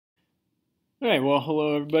All right, well,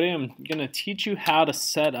 hello everybody. I'm going to teach you how to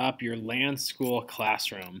set up your LanSchool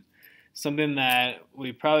classroom. Something that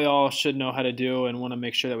we probably all should know how to do and want to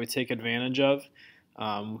make sure that we take advantage of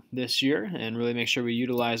this year and really make sure we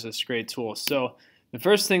utilize this great tool. So the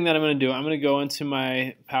first thing that I'm going to do, I'm going to go into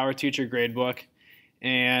my Power Teacher gradebook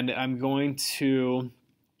and I'm going to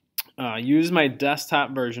use my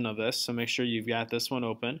desktop version of this. So make sure you've got this one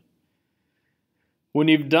open. When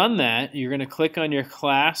you've done that, you're going to click on your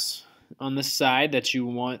class on the side that you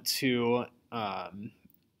want to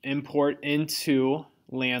import into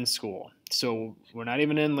LanSchool. So we're not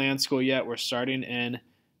even in LanSchool yet. We're starting in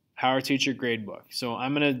Power Teacher Gradebook. So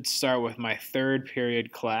I'm going to start with my third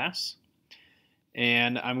period class.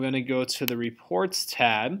 And I'm going to go to the Reports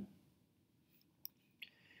tab.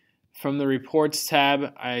 From the Reports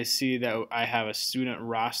tab, I see that I have a student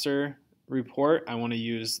roster report. I want to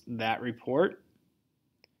use that report.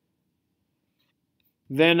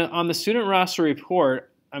 Then on the student roster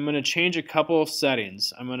report, I'm going to change a couple of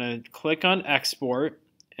settings. I'm going to click on Export,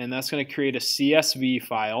 and that's going to create a CSV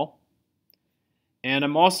file. And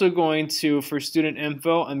I'm also going to, for student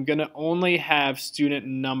info, I'm going to only have student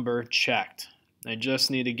number checked. I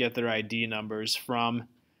just need to get their ID numbers from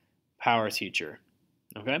Power Teacher.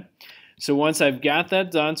 Okay? So once I've got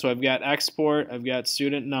that done, so I've got export, I've got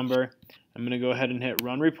student number, I'm going to go ahead and hit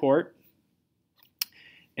Run Report.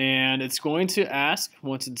 And it's going to ask,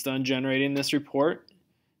 once it's done generating this report,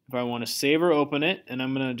 if I want to save or open it. And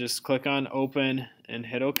I'm going to just click on Open and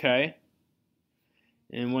hit OK.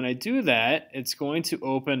 And when I do that, it's going to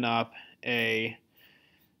open up an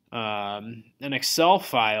Excel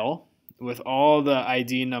file with all the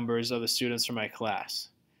ID numbers of the students from my class.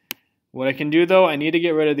 What I can do, though, I need to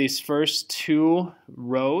get rid of these first two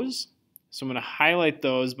rows. So I'm going to highlight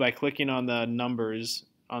those by clicking on the numbers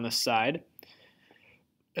on the side.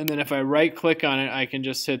 And then if I right click on it, I can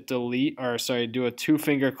just hit delete, or sorry, do a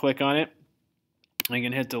two-finger click on it. I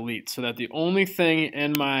can hit delete so that the only thing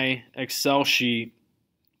in my Excel sheet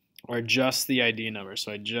are just the ID numbers.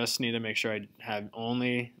 So I just need to make sure I have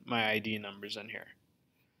only my ID numbers in here.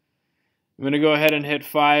 I'm going to go ahead and hit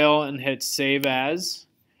File and hit Save As.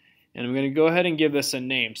 And I'm going to go ahead and give this a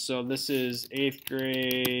name. So this is 8th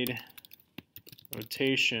grade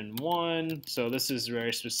rotation 1. So this is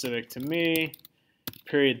very specific to me.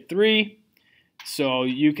 Period 3. So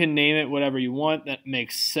you can name it whatever you want that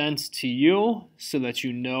makes sense to you so that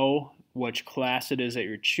you know which class it is that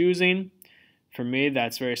you're choosing. For me,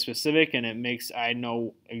 that's very specific and it makes I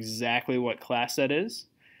know exactly what class that is.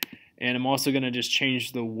 And I'm also going to just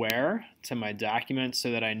change the where to my document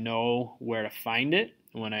so that I know where to find it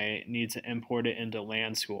when I need to import it into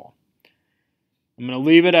LanSchool. I'm going to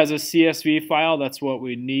leave it as a CSV file. That's what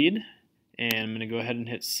we need. And I'm going to go ahead and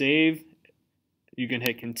hit Save. You can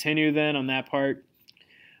hit continue then on that part.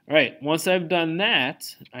 All right, once I've done that,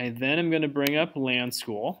 I then am going to bring up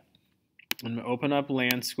LanSchool. I'm going to open up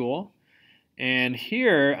LanSchool, and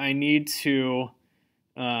here I need to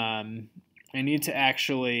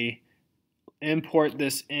actually import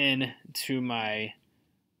this in to my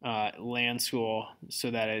LanSchool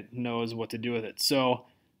so that it knows what to do with it. So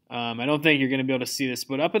I don't think you're going to be able to see this,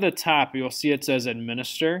 but up at the top you'll see it says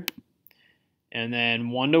administer, and then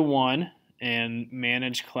one-to-one. And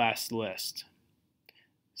manage class list.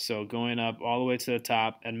 So going up all the way to the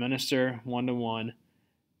top, administer, one-to-one,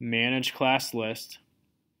 manage class list.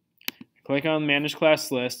 Click on manage class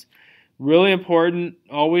list. Really important,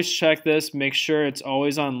 always check this, make sure it's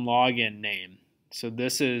always on login name. So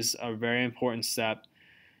this is a very important step,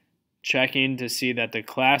 checking to see that the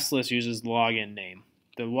class list uses login name.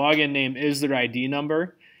 The login name is their ID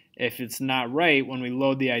number. If it's not right, when we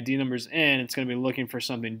load the ID numbers in, it's going to be looking for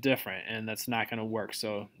something different, and that's not going to work.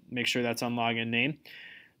 So make sure that's on login name.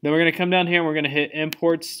 Then we're going to come down here and we're going to hit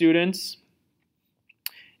import students.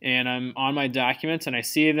 And I'm on my documents, and I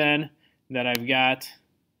see then that I've got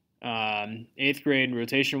 8th grade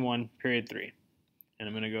rotation 1, period 3. And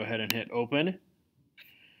I'm going to go ahead and hit open.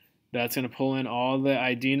 That's going to pull in all the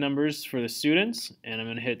ID numbers for the students, and I'm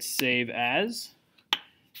going to hit save as.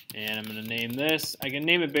 And I'm going to name this. I can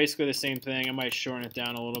name it basically the same thing. I might shorten it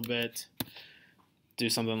down a little bit, do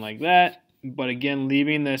something like that. But again,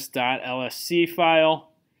 leaving this .lsc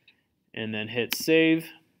file and then hit save.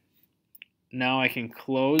 Now I can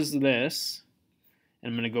close this.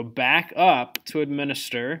 And I'm going to go back up to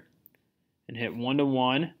administer and hit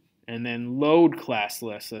one-to-one and then load class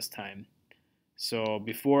list this time. So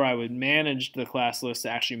before I would manage the class list to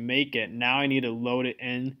actually make it, now I need to load it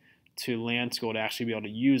in to LanSchool to actually be able to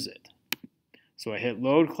use it. So I hit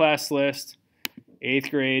load class list, 8th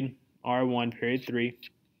grade, R1, period 3,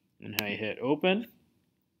 and I hit open.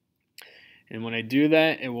 And when I do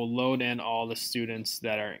that, it will load in all the students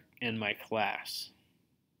that are in my class.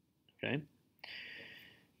 Okay.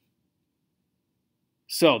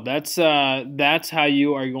 So that's how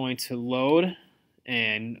you are going to load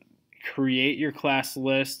and create your class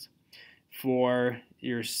list for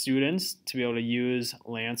your students to be able to use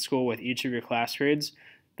LanSchool with each of your class periods.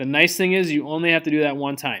 The nice thing is you only have to do that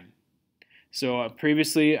one time. So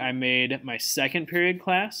previously I made my second period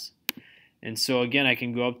class, and so again I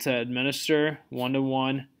can go up to administer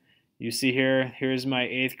 1-to-1. You see here, here's my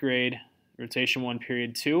 8th grade rotation 1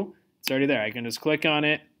 period 2. It's already there. I can just click on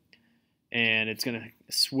it and it's going to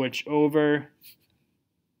switch over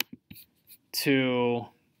to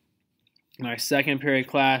my second period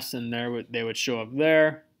class, and there they would show up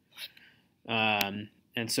there.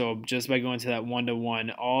 And so just by going to that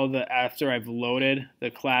 1-to-1, after I've loaded the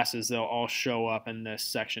classes, they'll all show up in this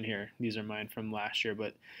section here. These are mine from last year,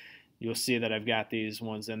 but you'll see that I've got these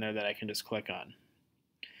ones in there that I can just click on.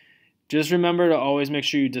 Just remember to always make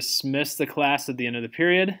sure you dismiss the class at the end of the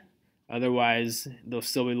period. Otherwise, they'll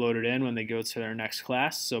still be loaded in when they go to their next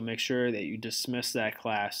class. So make sure that you dismiss that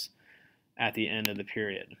class at the end of the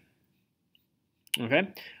period. Okay, all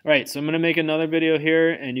right, so I'm going to make another video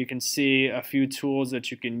here, and you can see a few tools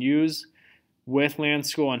that you can use with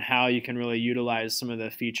LanSchool and how you can really utilize some of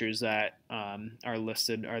the features that are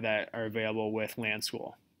listed or that are available with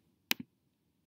LanSchool.